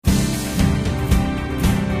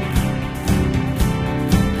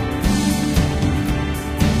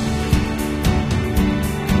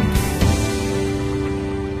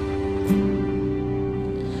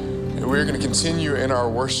continue in our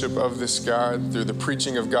worship of this God through the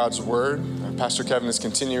preaching of God's word. Pastor Kevin is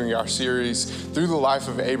continuing our series through the life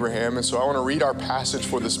of Abraham. And so I want to read our passage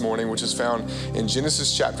for this morning, which is found in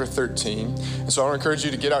Genesis chapter 13. And so I want to encourage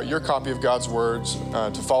you to get out your copy of God's words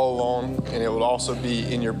to follow along, and it will also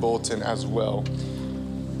be in your bulletin as well.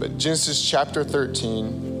 But Genesis chapter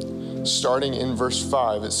 13, starting in verse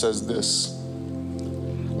 5, it says this: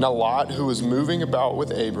 Now Lot, who was moving about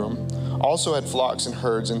with Abram, also had flocks and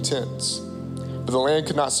herds and tents. But the land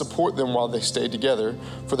could not support them while they stayed together,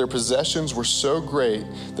 for their possessions were so great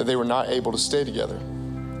that they were not able to stay together.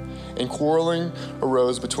 And quarreling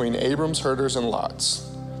arose between Abram's herders and Lot's.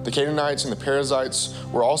 The Canaanites and the Perizzites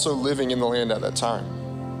were also living in the land at that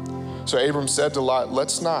time. So Abram said to Lot,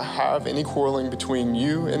 "Let's not have any quarreling between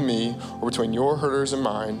you and me, or between your herders and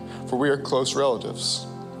mine, for we are close relatives.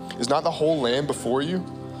 Is not the whole land before you?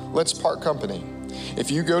 Let's part company. If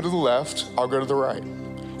you go to the left, I'll go to the right.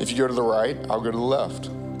 If you go to the right, I'll go to the left."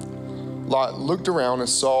 Lot looked around and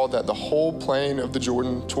saw that the whole plain of the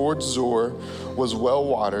Jordan towards Zoar was well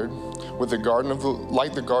watered, with the garden of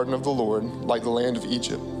the Lord, like the land of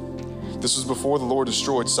Egypt. This was before the Lord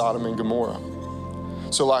destroyed Sodom and Gomorrah.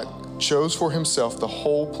 So Lot chose for himself the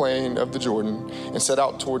whole plain of the Jordan and set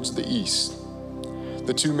out towards the east.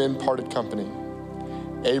 The two men parted company.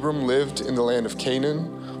 Abram lived in the land of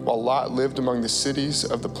Canaan, while Lot lived among the cities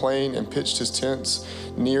of the plain and pitched his tents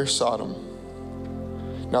near Sodom.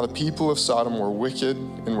 Now the people of Sodom were wicked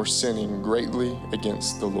and were sinning greatly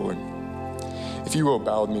against the Lord. If you will,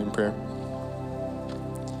 bow with me in prayer.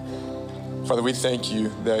 Father, we thank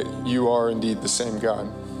you that you are indeed the same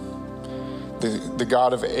God. The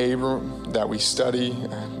God of Abram that we study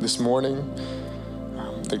this morning,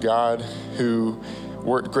 the God who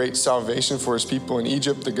worked great salvation for his people in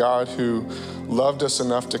Egypt, the God who loved us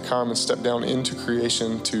enough to come and step down into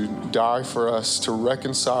creation to die for us, to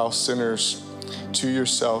reconcile sinners to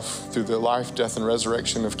yourself through the life, death, and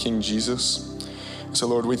resurrection of King Jesus. So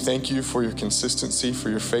Lord, we thank you for your consistency, for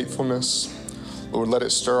your faithfulness. Lord, let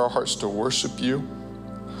it stir our hearts to worship you.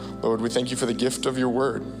 Lord, we thank you for the gift of your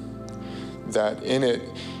word, that in it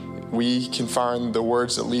we can find the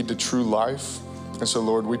words that lead to true life. And so,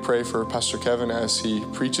 Lord, we pray for Pastor Kevin as he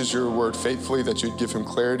preaches your word faithfully, that you'd give him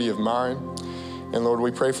clarity of mind. And Lord,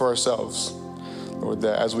 we pray for ourselves, Lord,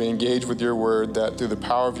 that as we engage with your word, that through the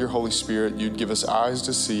power of your Holy Spirit, you'd give us eyes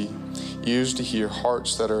to see, ears to hear,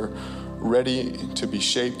 hearts that are ready to be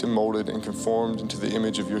shaped and molded and conformed into the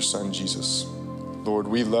image of your Son, Jesus. Lord,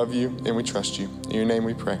 we love you and we trust you. In your name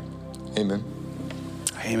we pray. Amen.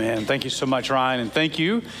 Amen. Thank you so much, Ryan, and thank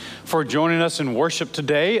you for joining us in worship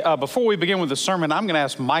today. Before we begin with the sermon, I'm going to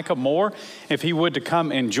ask Micah Moore if he would to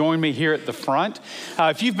come and join me here at the front.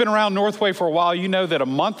 If you've been around Northway for a while, you know that a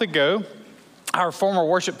month ago, our former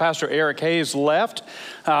worship pastor, Eric Hayes, left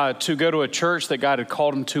to go to a church that God had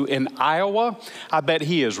called him to in Iowa. I bet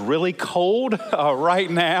he is really cold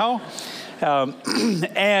right now.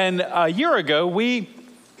 And a year ago, we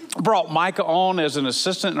brought Micah on as an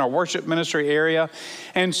assistant in our worship ministry area.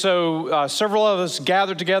 And so several of us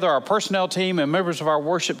gathered together, our personnel team and members of our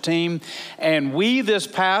worship team. And we, this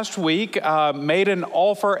past week, made an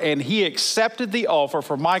offer, and he accepted the offer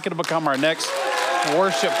for Micah to become our next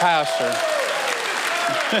worship pastor.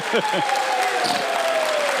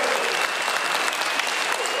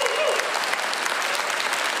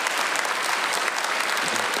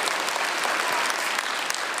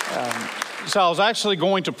 So I was actually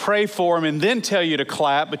going to pray for him and then tell you to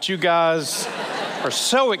clap, but you guys are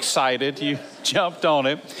so excited, you jumped on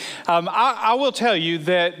it. I will tell you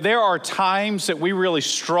that there are times that we really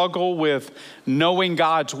struggle with knowing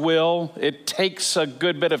God's will. It takes a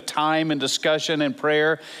good bit of time and discussion and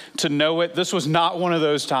prayer to know it. This was not one of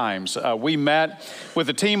those times. We met with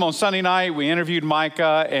the team on Sunday night. We interviewed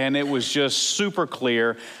Micah, and it was just super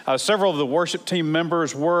clear. Several of the worship team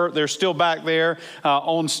members they're still back there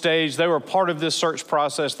on stage. They were part of this search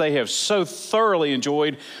process. They have so thoroughly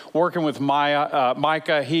enjoyed working with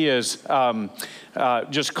Micah. He is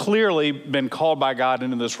just clearly been called by God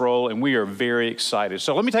into this role, and we are very excited.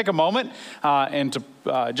 So let me take a moment and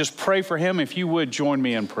to just pray for him. If you would join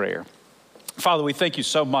me in prayer. Father, we thank you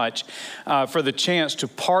so much for the chance to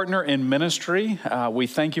partner in ministry. We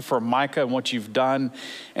thank you for Micah and what you've done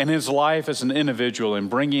in his life as an individual in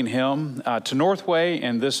bringing him to Northway,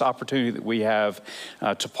 and this opportunity that we have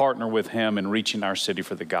to partner with him in reaching our city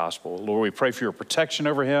for the gospel. Lord, we pray for your protection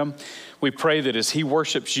over him. We pray that as he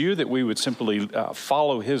worships you, that we would simply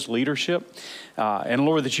follow his leadership. And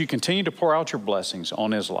Lord, that you continue to pour out your blessings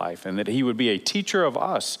on his life, and that he would be a teacher of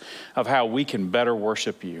us of how we can better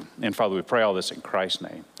worship you. And Father, we pray all this in Christ's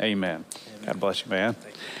name. Amen. God bless you, man.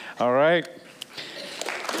 All right.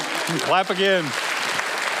 Clap again.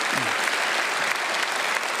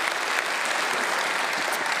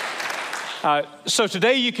 So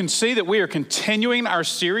today you can see that we are continuing our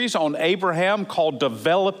series on Abraham called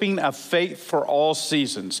Developing a Faith for All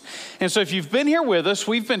Seasons. And so if you've been here with us,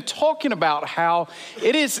 we've been talking about how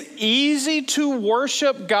it is easy to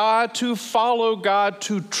worship God, to follow God,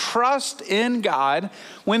 to trust in God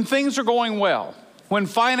when things are going well. When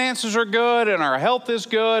finances are good and our health is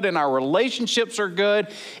good and our relationships are good,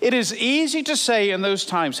 it is easy to say in those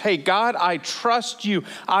times, hey, God, I trust you.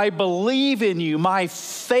 I believe in you. My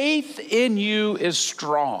faith in you is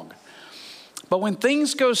strong. But when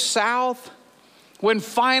things go south, when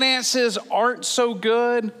finances aren't so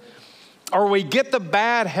good, or we get the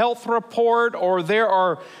bad health report, or there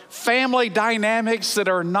are family dynamics that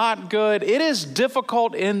are not good, it is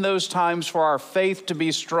difficult in those times for our faith to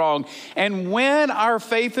be strong. And when our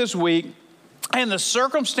faith is weak and the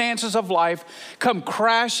circumstances of life come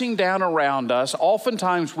crashing down around us,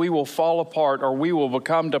 oftentimes we will fall apart, or we will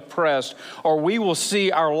become depressed, or we will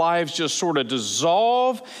see our lives just sort of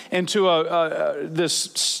dissolve into this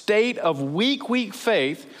state of weak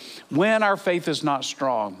faith when our faith is not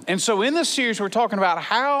strong. And so in this series, we're talking about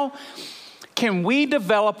how can we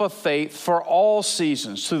develop a faith for all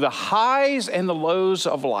seasons, through the highs and the lows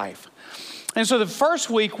of life. And so the first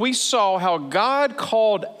week, we saw how God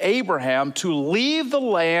called Abraham to leave the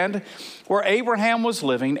land where Abraham was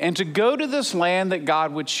living and to go to this land that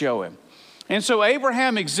God would show him. And so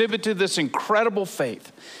Abraham exhibited this incredible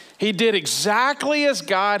faith. He did exactly as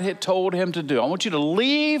God had told him to do. I want you to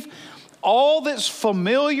leave all that's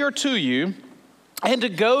familiar to you and to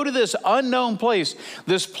go to this unknown place,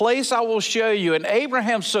 this place I will show you. And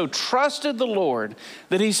Abraham so trusted the Lord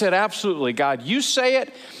that he said, absolutely, God, you say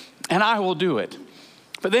it and I will do it.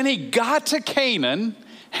 But then he got to Canaan,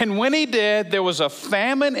 and when he did, there was a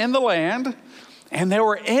famine in the land and there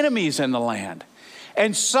were enemies in the land.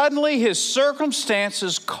 And suddenly his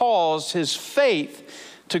circumstances caused his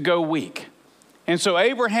faith to go weak. And so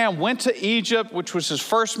Abraham went to Egypt, which was his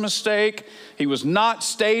first mistake. He was not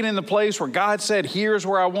staying in the place where God said, here's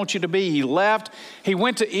where I want you to be. He left. He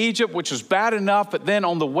went to Egypt, which was bad enough. But then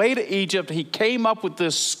on the way to Egypt, he came up with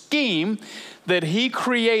this scheme that he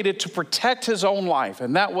created to protect his own life.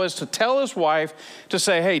 And that was to tell his wife to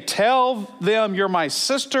say, hey, tell them you're my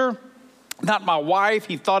sister, not my wife.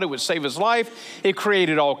 He thought it would save his life. It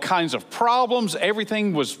created all kinds of problems.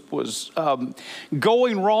 Everything was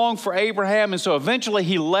going wrong for Abraham. And so eventually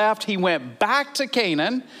he left. He went back to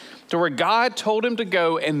Canaan, to where God told him to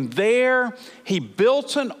go. And there he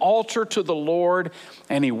built an altar to the Lord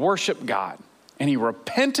and he worshiped God. And he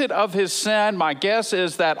repented of his sin. My guess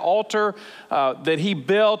is that altar that he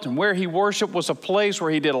built and where he worshiped was a place where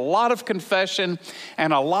he did a lot of confession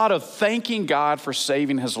and a lot of thanking God for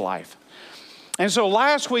saving his life. And so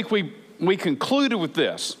last week we concluded with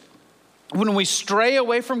this. When we stray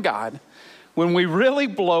away from God, when we really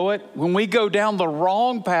blow it, when we go down the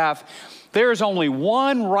wrong path, there is only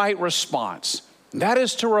one right response. And that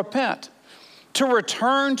is to repent, to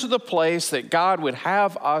return to the place that God would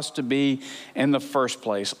have us to be in the first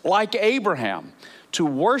place. Like Abraham, to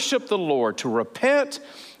worship the Lord, to repent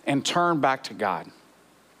and turn back to God.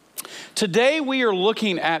 Today we are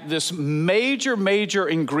looking at this major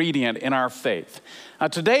ingredient in our faith.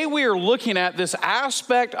 Today we are looking at this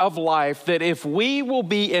aspect of life that if we will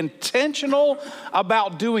be intentional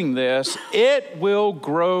about doing this, it will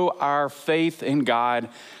grow our faith in God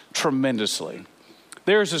tremendously.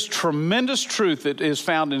 There's this tremendous truth that is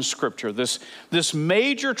found in Scripture, this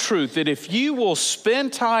major truth that if you will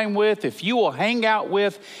spend time with, if you will hang out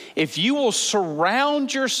with, if you will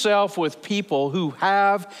surround yourself with people who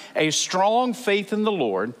have a strong faith in the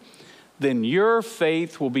Lord, then your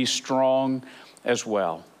faith will be strong as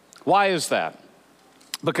well. Why is that?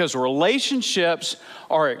 Because relationships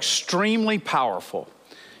are extremely powerful.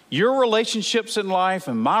 Your relationships in life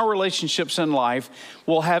and my relationships in life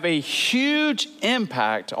will have a huge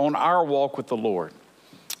impact on our walk with the Lord,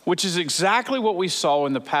 which is exactly what we saw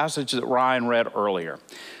in the passage that Ryan read earlier.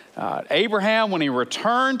 Abraham, when he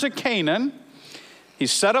returned to Canaan, he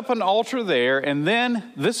set up an altar there, and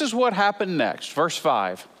then this is what happened next. Verse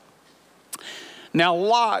 5. Now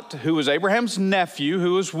Lot, who was Abraham's nephew,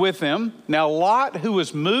 who was with him, now Lot, who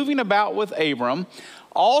was moving about with Abram,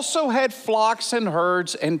 also had flocks and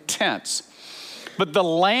herds and tents. But the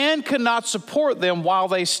land could not support them while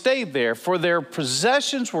they stayed there, for their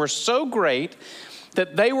possessions were so great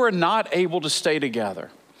that they were not able to stay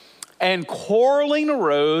together. And quarreling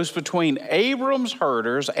arose between Abram's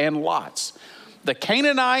herders and Lot's. The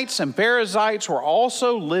Canaanites and Perizzites were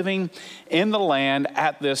also living in the land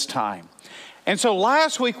at this time. And so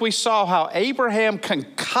last week we saw how Abraham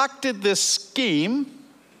concocted this scheme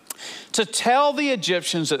to tell the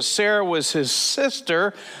Egyptians that Sarah was his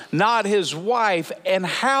sister, not his wife, and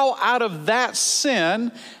how out of that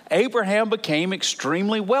sin, Abraham became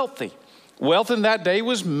extremely wealthy. Wealth in that day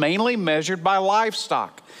was mainly measured by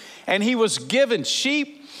livestock. And he was given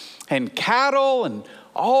sheep and cattle and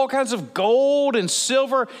all kinds of gold and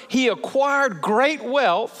silver. He acquired great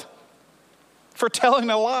wealth for telling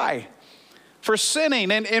a lie, for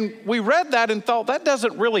sinning. And we read that and thought that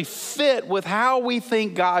doesn't really fit with how we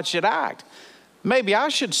think God should act. Maybe I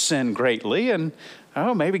should sin greatly and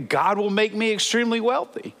maybe God will make me extremely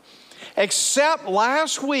wealthy. Except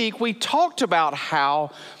last week we talked about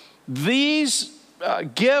how these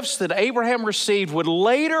gifts that Abraham received would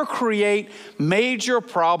later create major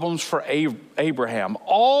problems for Abraham.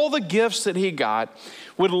 All the gifts that he got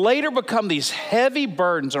would later become these heavy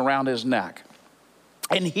burdens around his neck.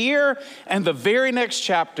 And here in the very next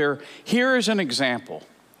chapter, here is an example.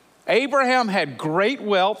 Abraham had great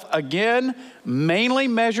wealth, again, mainly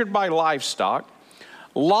measured by livestock.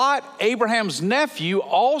 Lot, Abraham's nephew,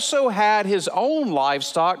 also had his own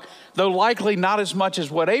livestock, though likely not as much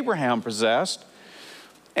as what Abraham possessed.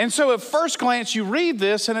 And so at first glance, you read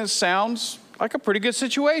this and it sounds like a pretty good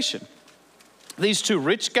situation. These two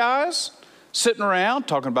rich guys sitting around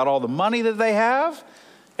talking about all the money that they have.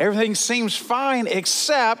 Everything seems fine,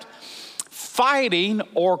 except fighting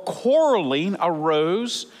or quarreling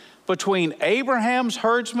arose between Abraham's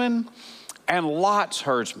herdsmen and Lot's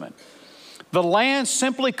herdsmen. The land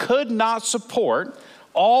simply could not support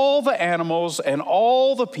all the animals and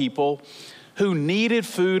all the people who needed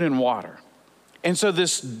food and water. And so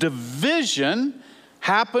this division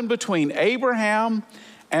happened between Abraham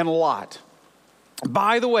and Lot.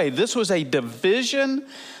 By the way, this was a division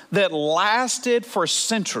that lasted for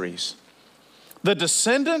centuries. The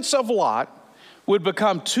descendants of Lot would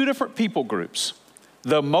become two different people groups,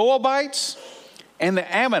 the Moabites and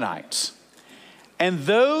the Ammonites. And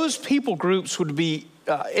those people groups would be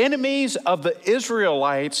enemies of the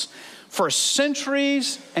Israelites for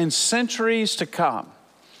centuries and centuries to come.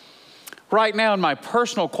 Right now in my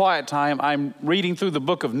personal quiet time, I'm reading through the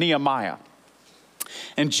book of Nehemiah.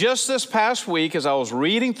 And just this past week, as I was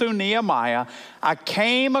reading through Nehemiah, I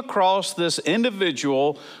came across this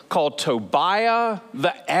individual called Tobiah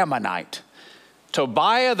the Ammonite.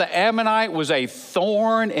 Tobiah the Ammonite was a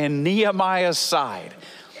thorn in Nehemiah's side.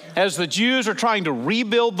 As the Jews are trying to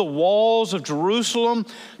rebuild the walls of Jerusalem,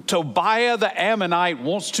 Tobiah the Ammonite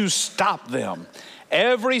wants to stop them.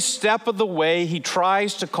 Every step of the way, he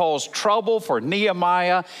tries to cause trouble for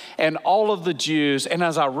Nehemiah and all of the Jews. And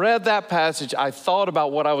as I read that passage, I thought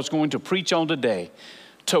about what I was going to preach on today.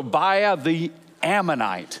 Tobiah the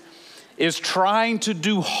Ammonite is trying to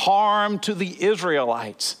do harm to the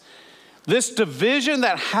Israelites. This division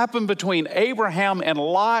that happened between Abraham and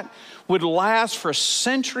Lot would last for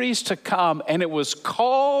centuries to come, and it was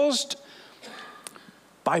caused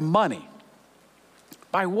by money,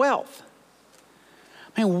 by wealth.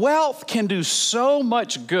 I mean, wealth can do so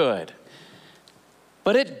much good,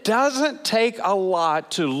 but it doesn't take a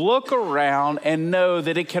lot to look around and know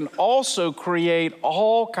that it can also create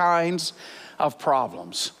all kinds of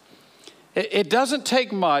problems. It doesn't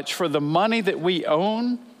take much for the money that we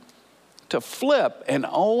own to flip and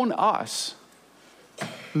own us.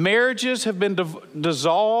 Marriages have been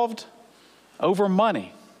dissolved over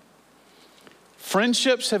money.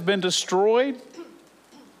 Friendships have been destroyed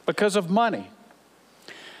because of money.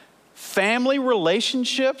 Family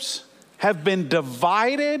relationships have been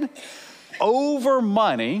divided over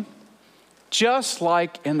money, just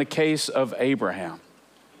like in the case of Abraham.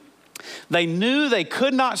 They knew they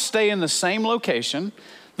could not stay in the same location.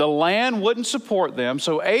 The land wouldn't support them.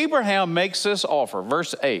 So Abraham makes this offer,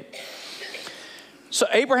 verse 8. So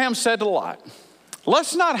Abraham said to Lot,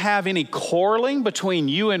 "Let's not have any quarreling between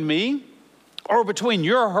you and me, or between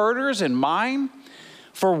your herders and mine,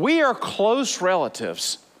 for we are close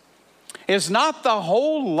relatives. Is not the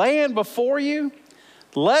whole land before you?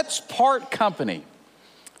 Let's part company.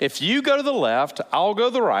 If you go to the left, I'll go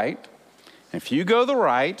to the right. If you go to the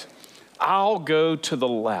right, I'll go to the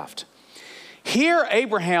left." Here,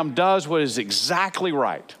 Abraham does what is exactly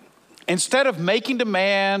right. Instead of making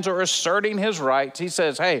demands or asserting his rights, he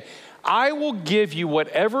says, "Hey, I will give you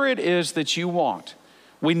whatever it is that you want.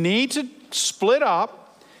 We need to split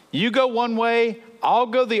up. You go one way, I'll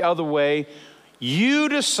go the other way. You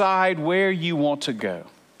decide where you want to go."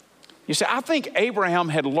 You see, I think Abraham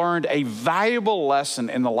had learned a valuable lesson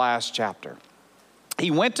in the last chapter. He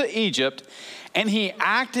went to Egypt and he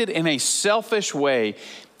acted in a selfish way.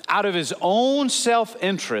 out of his own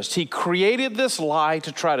self-interest, he created this lie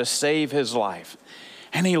to try to save his life.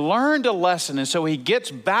 And he learned a lesson, and so he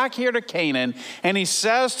gets back here to Canaan, and he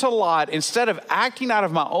says to Lot, instead of acting out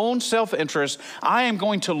of my own self-interest, I am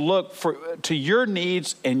going to look to your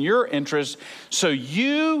needs and your interests, so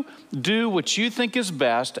you do what you think is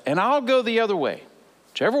best, and I'll go the other way.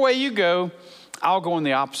 Whichever way you go, I'll go in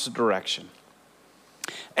the opposite direction.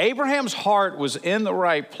 Abraham's heart was in the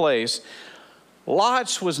right place.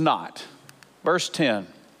 Lot's was not. Verse 10.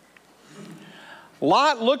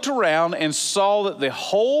 Lot looked around and saw that the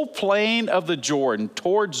whole plain of the Jordan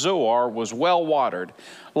toward Zoar was well watered,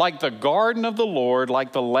 like the garden of the Lord,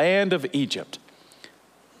 like the land of Egypt.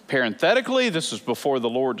 Parenthetically, this was before the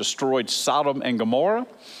Lord destroyed Sodom and Gomorrah.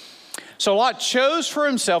 So Lot chose for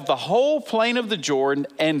himself the whole plain of the Jordan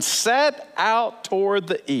and set out toward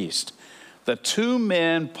the east. The two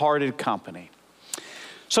men parted company.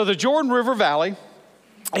 So the Jordan River Valley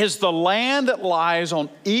is the land that lies on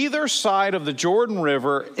either side of the Jordan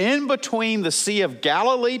River, in between the Sea of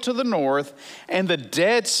Galilee to the north and the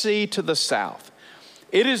Dead Sea to the south.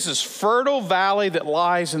 It is this fertile valley that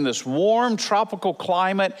lies in this warm tropical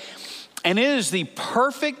climate, and it is the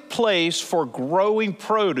perfect place for growing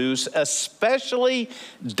produce, especially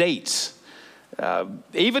dates.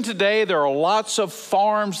 Even today, there are lots of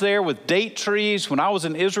farms there with date trees. When I was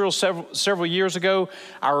in Israel several years ago,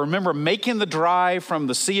 I remember making the drive from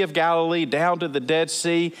the Sea of Galilee down to the Dead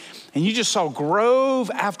Sea, and you just saw grove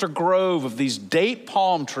after grove of these date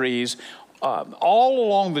palm trees all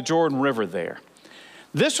along the Jordan River there.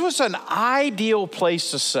 This was an ideal place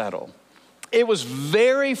to settle. It was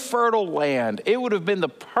very fertile land. It would have been the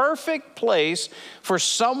perfect place for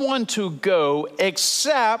someone to go,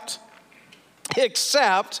 except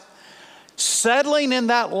settling in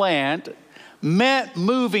that land meant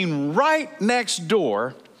moving right next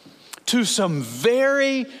door to some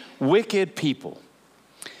very wicked people.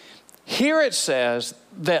 Here it says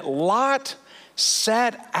that Lot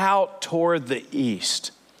set out toward the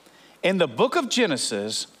east. In the book of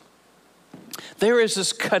Genesis, there is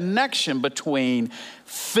this connection between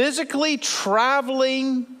physically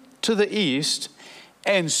traveling to the east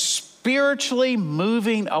and spiritually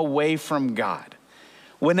moving away from God.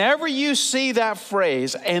 Whenever you see that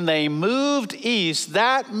phrase, and they moved east,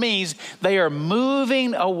 that means they are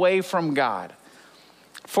moving away from God.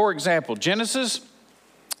 For example, Genesis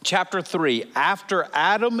chapter 3, after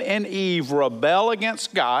Adam and Eve rebel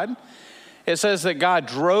against God, it says that God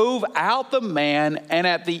drove out the man, and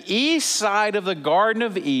at the east side of the Garden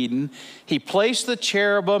of Eden, he placed the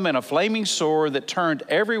cherubim and a flaming sword that turned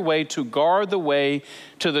every way to guard the way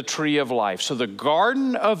to the tree of life. So the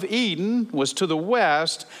Garden of Eden was to the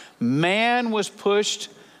west, man was pushed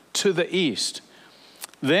to the east.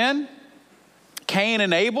 Then Cain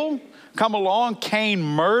and Abel come along. Cain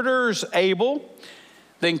murders Abel.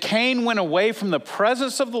 Then Cain went away from the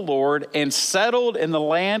presence of the Lord and settled in the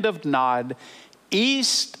land of Nod,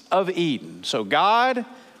 east of Eden. So God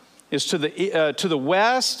is to the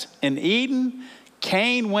west in Eden.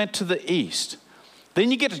 Cain went to the east.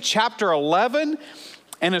 Then you get to chapter 11,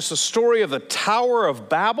 and it's the story of the Tower of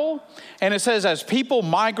Babel. And it says, as people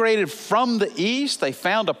migrated from the east, they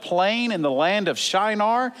found a plain in the land of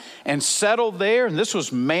Shinar and settled there. And this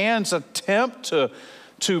was man's attempt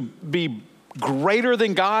to be greater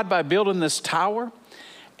than God by building this tower.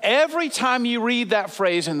 Every time you read that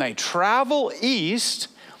phrase, and they travel east,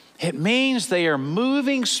 it means they are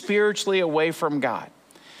moving spiritually away from God.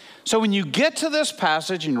 So when you get to this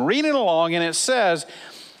passage and read it along, and it says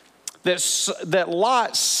that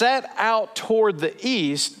Lot set out toward the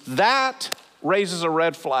east, that raises a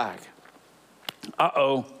red flag.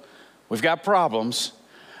 Uh-oh, we've got problems.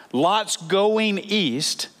 Lot's going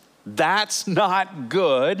east. That's not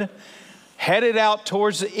good. Headed out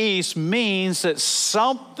towards the east means that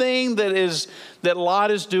something that Lot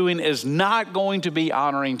is doing is not going to be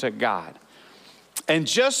honoring to God. And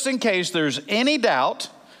just in case there's any doubt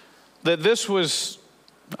that this was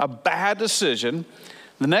a bad decision,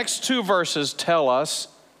 the next two verses tell us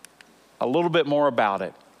a little bit more about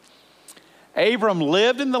it. Abram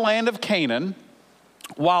lived in the land of Canaan,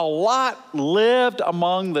 while Lot lived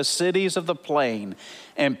among the cities of the plain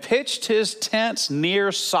and pitched his tents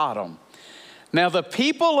near Sodom. Now the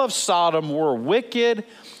people of Sodom were wicked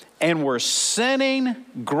and were sinning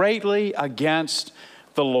greatly against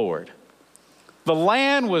the Lord. The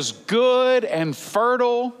land was good and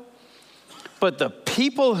fertile, but the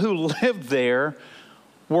people who lived there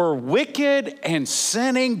were wicked and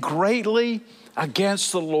sinning greatly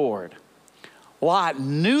against the Lord. Lot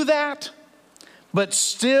knew that, but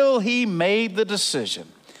still he made the decision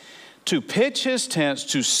to pitch his tents,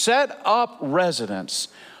 to set up residence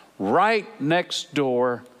right next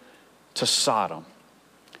door to Sodom.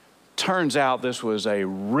 Turns out this was a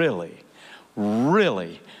really,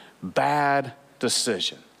 really bad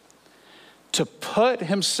decision. To put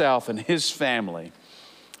himself and his family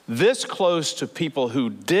this close to people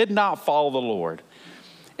who did not follow the Lord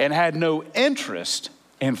and had no interest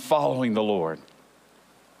in following the Lord.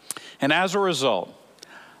 And as a result,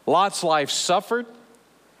 Lot's life suffered,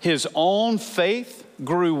 his own faith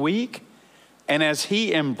grew weak, and as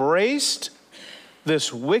he embraced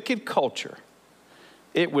this wicked culture,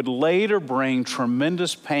 it would later bring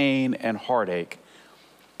tremendous pain and heartache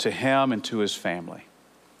to him and to his family.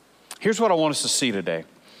 Here's what I want us to see today.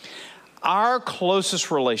 Our closest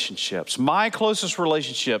relationships, my closest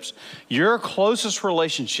relationships, your closest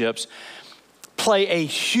relationships play a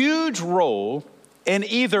huge role in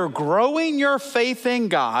either growing your faith in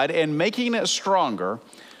God and making it stronger,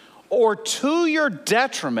 or to your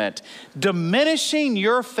detriment, diminishing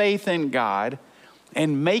your faith in God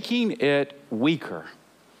and making it weaker.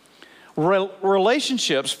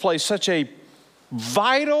 Relationships play such a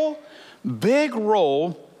vital, big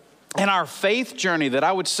role in our faith journey that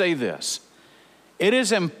I would say this: it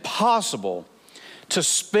is impossible to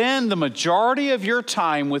spend the majority of your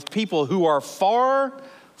time with people who are far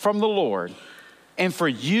from the Lord and for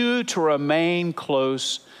you to remain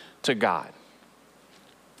close to God.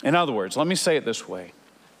 In other words, let me say it this way.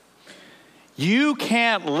 You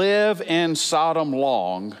can't live in Sodom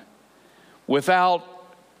long without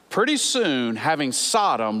pretty soon having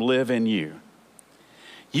Sodom live in you.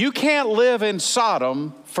 You can't live in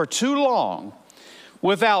Sodom for too long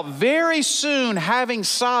without very soon having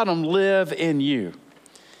Sodom live in you.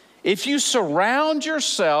 If you surround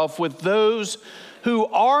yourself with those who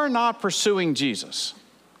are not pursuing Jesus,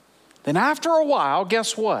 then after a while,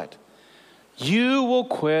 guess what? You will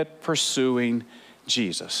quit pursuing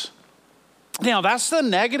Jesus. Now, that's the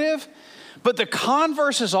negative, but the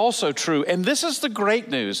converse is also true. And this is the great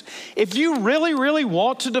news. If you really, really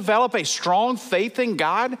want to develop a strong faith in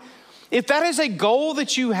God, if that is a goal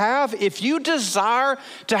that you have, if you desire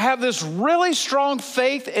to have this really strong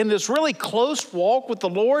faith and this really close walk with the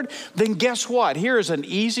Lord, then guess what? Here is an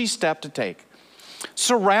easy step to take.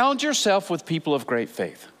 Surround yourself with people of great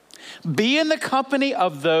faith. Be in the company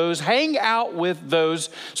of those, hang out with those,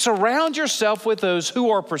 surround yourself with those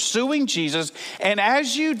who are pursuing Jesus, and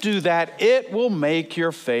as you do that, it will make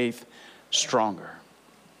your faith stronger.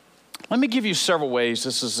 Let me give you several ways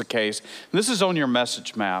this is the case. This is on your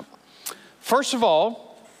message map. First of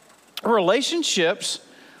all, relationships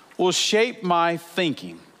will shape my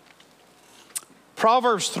thinking.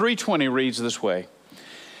 Proverbs 3:20 reads this way: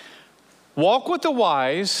 walk with the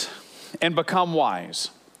wise and become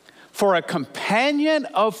wise, for a companion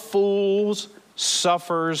of fools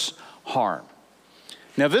suffers harm.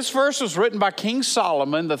 Now, this verse was written by King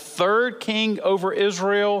Solomon, the third king over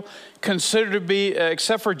Israel, considered to be,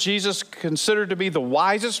 except for Jesus, considered to be the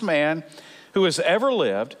wisest man who has ever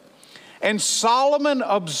lived. And Solomon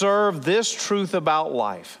observed this truth about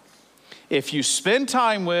life: if you spend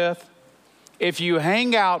time with, if you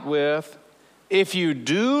hang out with, if you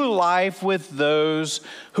do life with those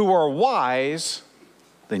who are wise,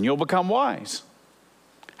 then you'll become wise.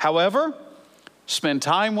 However, spend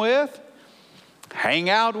time with, hang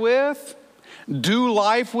out with, do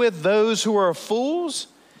life with those who are fools,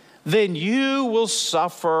 then you will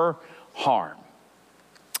suffer harm.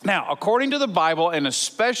 Now, according to the Bible, and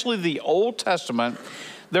especially the Old Testament,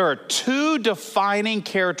 there are two defining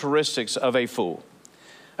characteristics of a fool.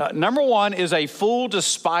 Number one is a fool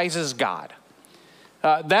despises God.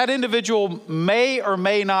 That individual may or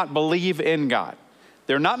may not believe in God.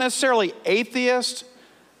 They're not necessarily atheists,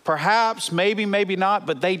 perhaps, maybe not,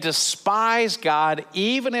 but they despise God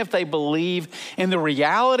even if they believe in the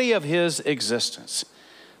reality of his existence.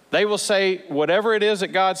 They will say, whatever it is that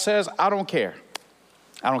God says, I don't care.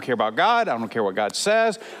 I don't care about God. I don't care what God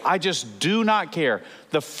says. I just do not care.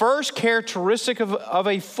 The first characteristic of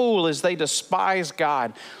a fool is they despise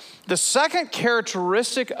God. The second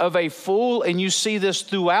characteristic of a fool, and you see this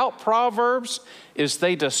throughout Proverbs, is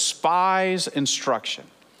they despise instruction.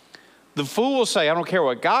 The fool will say, I don't care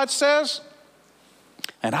what God says,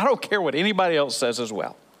 and I don't care what anybody else says as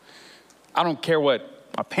well. I don't care what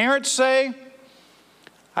my parents say.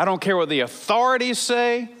 I don't care what the authorities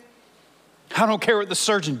say. I don't care what the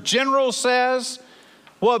Surgeon General says.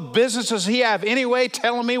 What business does he have anyway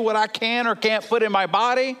telling me what I can or can't put in my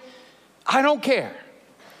body? I don't care.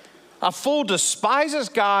 A fool despises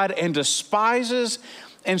God and despises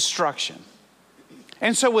instruction.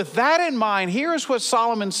 And so with that in mind, here's what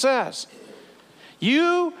Solomon says.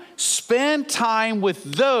 You spend time with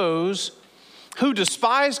those who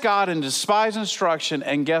despise God and despise instruction,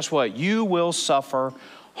 and guess what? You will suffer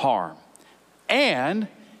harm. And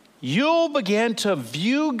you'll begin to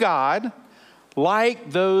view God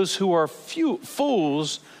like those who are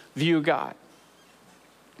fools view God.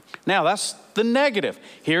 Now, that's the negative.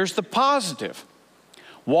 Here's the positive.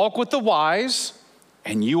 Walk with the wise,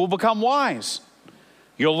 and you will become wise.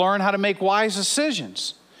 You'll learn how to make wise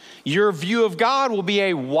decisions. Your view of God will be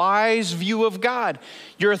a wise view of God.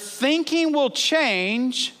 Your thinking will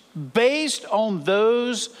change based on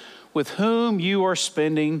those with whom you are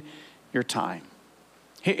spending your time.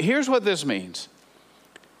 Here's what this means.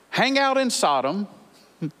 Hang out in Sodom,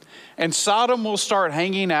 and Sodom will start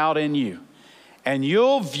hanging out in you. And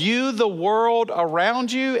you'll view the world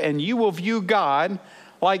around you, and you will view God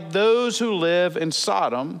like those who live in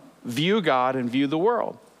Sodom view God and view the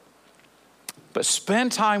world. But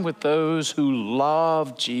spend time with those who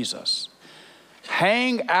love Jesus.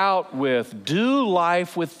 Hang out with, do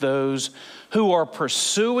life with those who are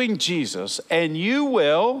pursuing Jesus, and you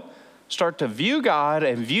will start to view God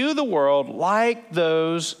and view the world like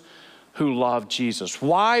those who love Jesus.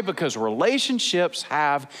 Why? Because relationships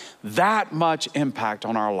have that much impact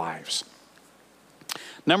on our lives.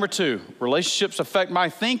 Number 2, relationships affect my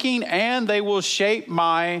thinking and they will shape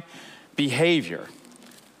my behavior.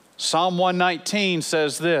 Psalm 119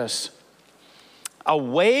 says this,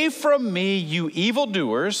 "Away from me, you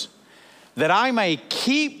evildoers, that I may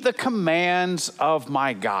keep the commands of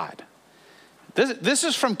my God." This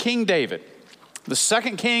is from King David, the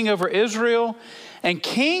second king over Israel. And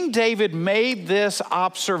King David made this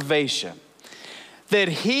observation, that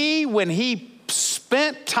when he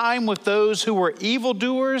spent time with those who were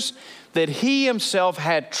evildoers, that he himself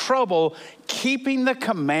had trouble keeping the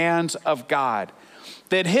commands of God,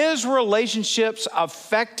 that his relationships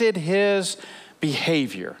affected his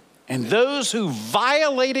behavior. And those who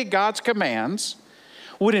violated God's commands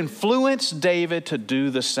would influence David to do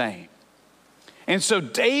the same. And so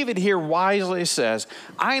David here wisely says,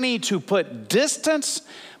 I need to put distance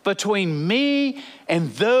between me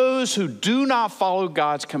and those who do not follow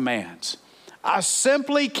God's commands. I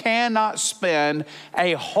simply cannot spend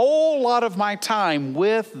a whole lot of my time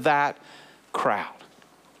with that crowd.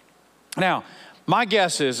 Now, my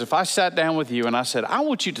guess is if I sat down with you and I said, I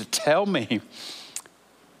want you to tell me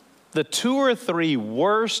the 2 or 3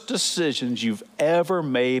 worst decisions you've ever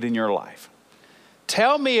made in your life.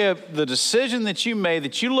 Tell me the decision that you made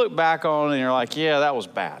that you look back on and you're like, yeah, that was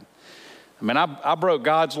bad. I mean, I broke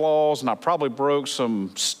God's laws and I probably broke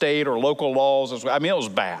some state or local laws. I mean, it was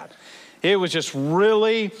bad. It was just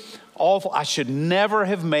really awful. I should never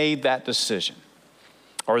have made that decision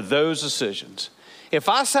or those decisions. If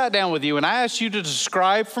I sat down with you and I asked you to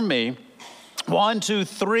describe for me 1, 2,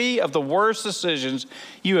 3 of the worst decisions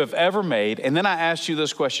you have ever made, and then I asked you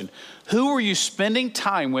this question, who were you spending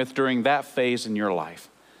time with during that phase in your life?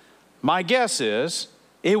 My guess is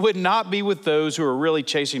it would not be with those who are really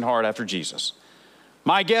chasing hard after Jesus.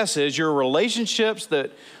 My guess is your relationships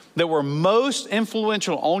that were most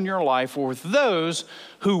influential on your life were with those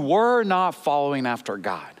who were not following after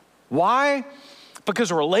God. Why?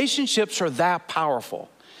 Because relationships are that powerful.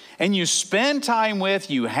 And you spend time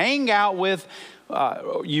with, you hang out with,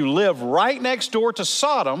 you live right next door to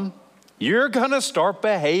Sodom, you're going to start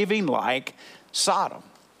behaving like Sodom.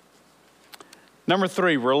 Number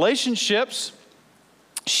 3, relationships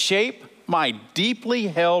shape my deeply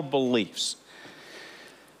held beliefs.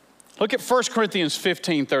 Look at 1 Corinthians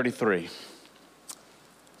 15:33.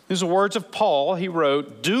 These are words of Paul. He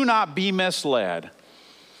wrote, "Do not be misled.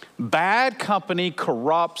 Bad company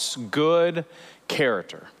corrupts good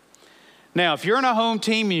character." Now, if you're in a home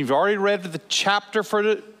team and you've already read the chapter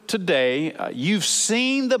for today, you've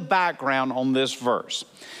seen the background on this verse.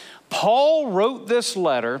 Paul wrote this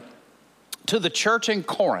letter to the church in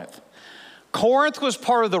Corinth. Corinth was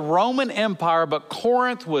part of the Roman Empire, but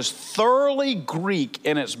Corinth was thoroughly Greek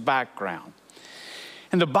in its background.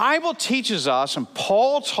 And the Bible teaches us, and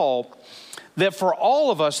Paul taught, that for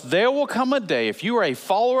all of us, there will come a day, if you are a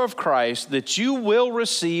follower of Christ, that you will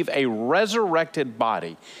receive a resurrected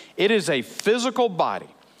body. It is a physical body.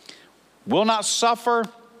 Will not suffer.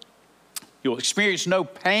 You'll experience no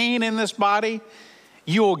pain in this body.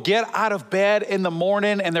 You will get out of bed in the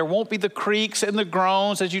morning and there won't be the creaks and the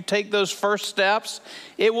groans as you take those first steps.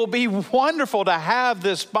 It will be wonderful to have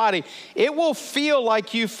this body. It will feel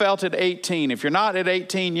like you felt at 18. If you're not at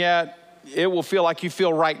 18 yet, it will feel like you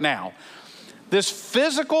feel right now. This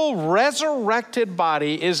physical resurrected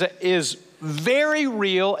body is very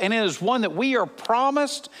real, and it is one that we are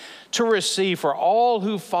promised to receive for all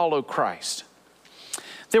who follow Christ.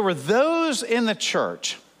 There were those in the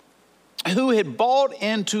church who had bought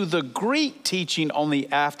into the Greek teaching on the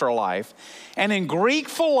afterlife. And in Greek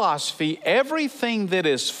philosophy, everything that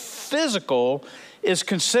is physical is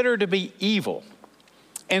considered to be evil.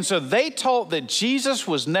 And so they taught that Jesus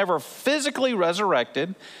was never physically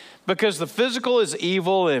resurrected because the physical is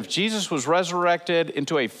evil. And if Jesus was resurrected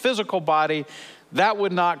into a physical body, that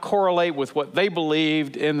would not correlate with what they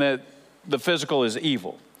believed in that the physical is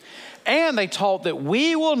evil. And they taught that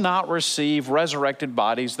we will not receive resurrected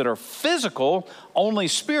bodies that are physical, only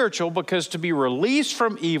spiritual, because to be released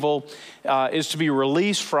from evil is to be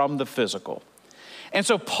released from the physical. And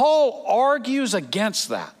so Paul argues against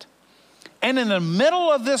that. And in the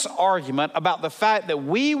middle of this argument about the fact that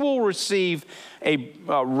we will receive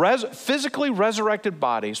physically resurrected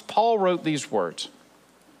bodies, Paul wrote these words,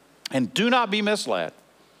 and do not be misled.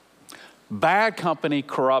 Bad company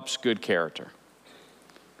corrupts good character.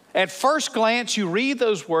 At first glance, you read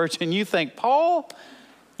those words and you think, Paul,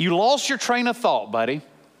 you lost your train of thought, buddy.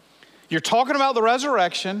 You're talking about the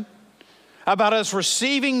resurrection, about us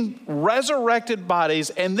receiving resurrected bodies,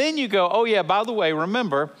 and then you go, oh yeah, by the way,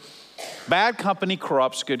 remember, bad company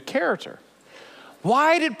corrupts good character.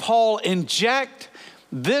 Why did Paul inject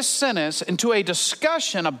this sentence into a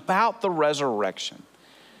discussion about the resurrection?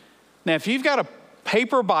 Now, if you've got a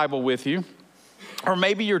paper Bible with you, or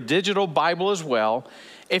maybe your digital Bible as well,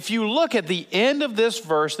 if you look at the end of this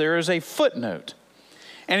verse, there is a footnote.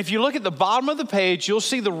 And if you look at the bottom of the page, you'll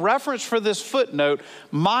see the reference for this footnote.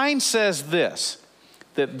 Mine says this,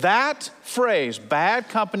 that phrase, bad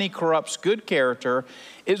company corrupts good character,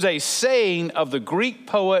 is a saying of the Greek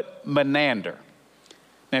poet Menander.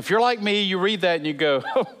 Now, if you're like me, you read that and you go,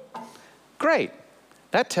 oh, great.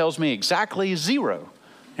 That tells me exactly zero.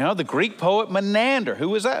 You know, the Greek poet Menander, who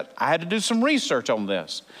was that? I had to do some research on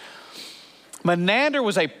this. Menander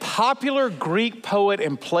was a popular Greek poet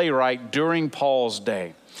and playwright during Paul's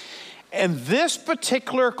day. And this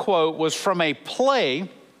particular quote was from a play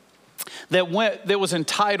that was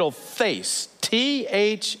entitled Thais,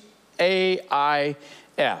 Thais.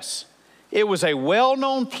 It was a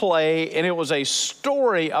well-known play, and it was a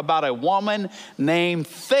story about a woman named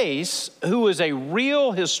Thais who is a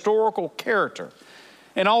real historical character.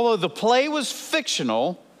 And although the play was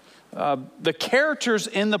fictional, the characters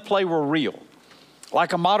in the play were real,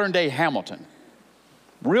 like a modern-day Hamilton.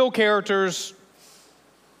 Real characters,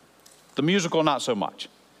 the musical not so much.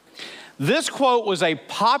 This quote was a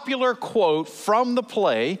popular quote from the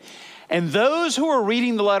play, and those who were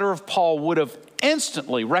reading the letter of Paul would have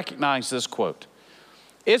instantly recognized this quote.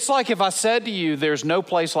 It's like if I said to you, there's no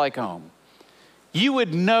place like home. You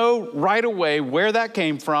would know right away where that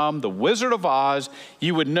came from, the Wizard of Oz.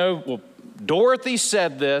 You would know, well, Dorothy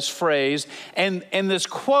said this phrase, and this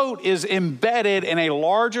quote is embedded in a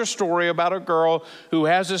larger story about a girl who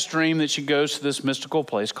has this dream that she goes to this mystical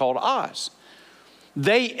place called Oz.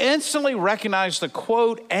 They instantly recognize the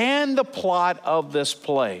quote and the plot of this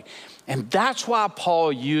play. And that's why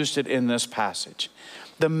Paul used it in this passage.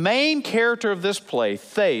 The main character of this play,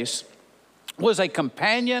 Thais, was a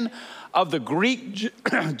companion of the Greek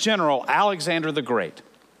general Alexander the Great.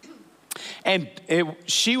 And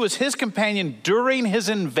she was his companion during his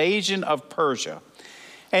invasion of Persia.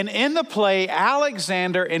 And in the play,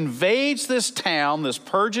 Alexander invades this town, this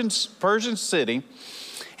Persian city,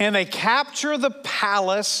 and they capture the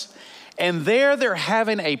palace, and there they're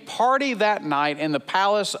having a party that night in the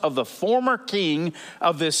palace of the former king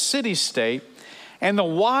of this city-state. And the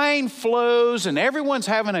wine flows and everyone's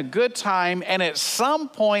having a good time. And at some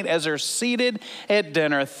point, as they're seated at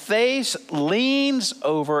dinner, Thais leans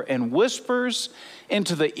over and whispers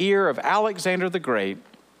into the ear of Alexander the Great,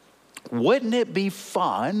 wouldn't it be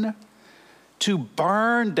fun to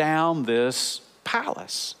burn down this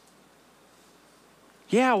palace?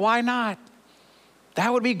 Yeah, why not?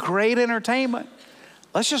 That would be great entertainment.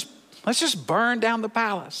 Let's just burn down the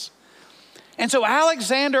palace. And so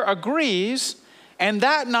Alexander agrees. And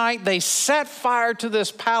that night, they set fire to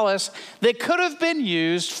this palace that could have been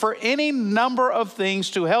used for any number of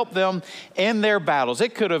things to help them in their battles.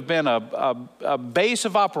 It could have been a base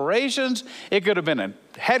of operations. It could have been a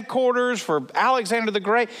headquarters for Alexander the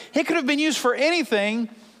Great. It could have been used for anything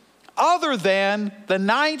other than the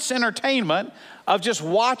night's entertainment of just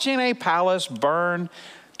watching a palace burn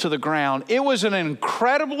to the ground. It was an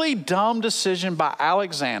incredibly dumb decision by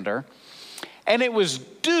Alexander, and it was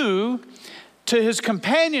due to his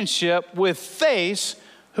companionship with Thais,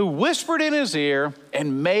 who whispered in his ear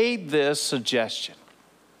and made this suggestion.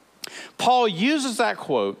 Paul uses that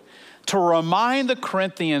quote to remind the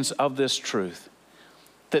Corinthians of this truth,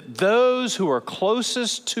 that those who are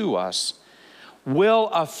closest to us will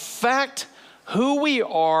affect who we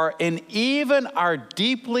are, and even our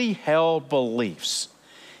deeply held beliefs.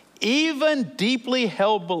 Even deeply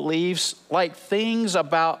held beliefs like things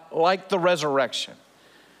about, like the resurrection.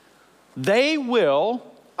 They will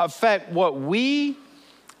affect what we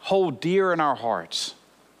hold dear in our hearts.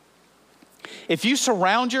 If you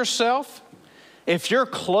surround yourself, if your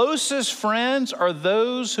closest friends are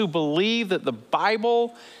those who believe that the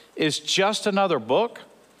Bible is just another book,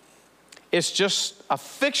 it's just a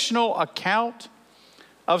fictional account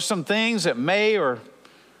of some things that may or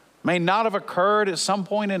may not have occurred at some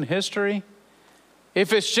point in history,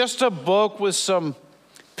 if it's just a book with some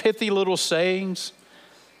pithy little sayings,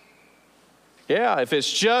 if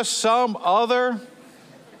it's just some other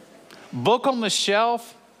book on the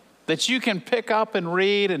shelf that you can pick up and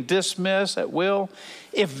read and dismiss at will,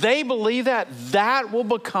 if they believe that, that will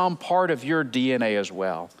become part of your DNA as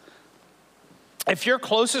well. If your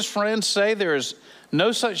closest friends say there is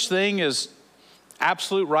no such thing as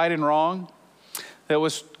absolute right and wrong, that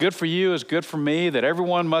what's good for you is good for me, that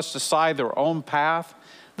everyone must decide their own path,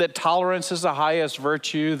 that tolerance is the highest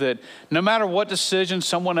virtue, that no matter what decision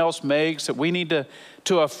someone else makes, that we need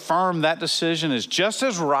to affirm that decision is just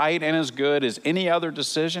as right and as good as any other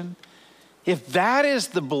decision. If that is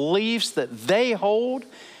the beliefs that they hold,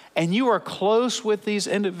 and you are close with these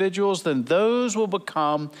individuals, then those will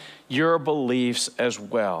become your beliefs as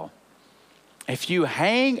well. If you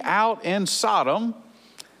hang out in Sodom,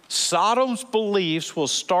 Sodom's beliefs will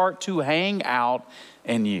start to hang out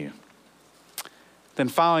in you. Then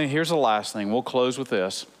finally, here's the last thing. We'll close with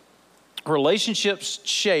this. Relationships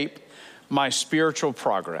shape my spiritual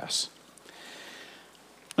progress.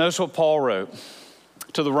 Notice what Paul wrote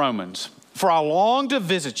to the Romans. For I long to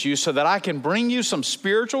visit you so that I can bring you some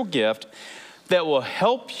spiritual gift that will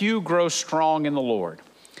help you grow strong in the Lord.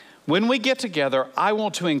 When we get together, I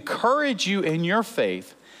want to encourage you in your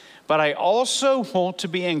faith, but I also want to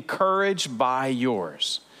be encouraged by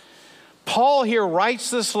yours. Paul here writes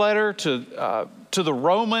this letter to the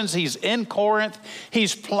Romans. He's in Corinth.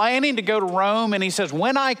 He's planning to go to Rome, and he says,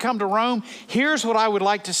 when I come to Rome, here's what I would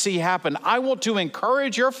like to see happen. I want to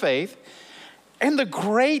encourage your faith. And the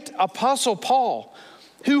great apostle Paul,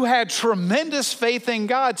 who had tremendous faith in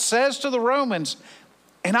God, says to the Romans,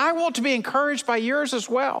 and I want to be encouraged by yours as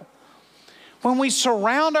well. When we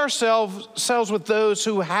surround ourselves with those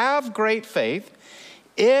who have great faith,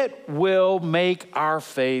 it will make our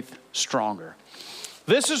faith stronger.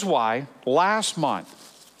 This is why last month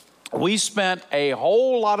we spent a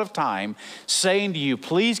whole lot of time saying to you,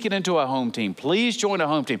 please get into a home team. Please join a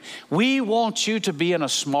home team. We want you to be in a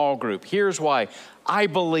small group. Here's why. I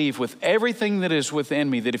believe with everything that is within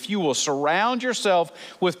me that if you will surround yourself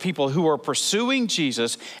with people who are pursuing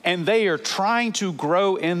Jesus and they are trying to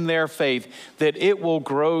grow in their faith, that it will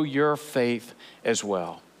grow your faith as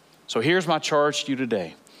well. So here's my charge to you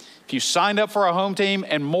today. If you signed up for a home team,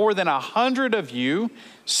 and more than 100 of you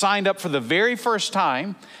signed up for the very first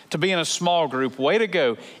time to be in a small group, way to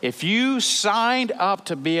go. If you signed up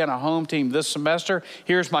to be in a home team this semester,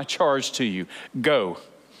 here's my charge to you. Go.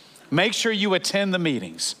 Make sure you attend the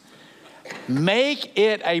meetings. Make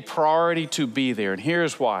it a priority to be there. And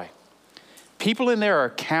here's why. People in there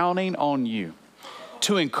are counting on you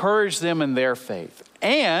to encourage them in their faith.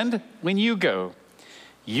 And when you go,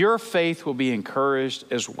 your faith will be encouraged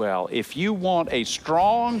as well. If you want a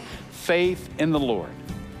strong faith in the Lord,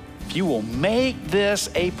 if you will make this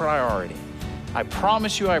a priority, I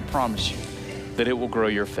promise you that it will grow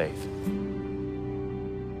your faith.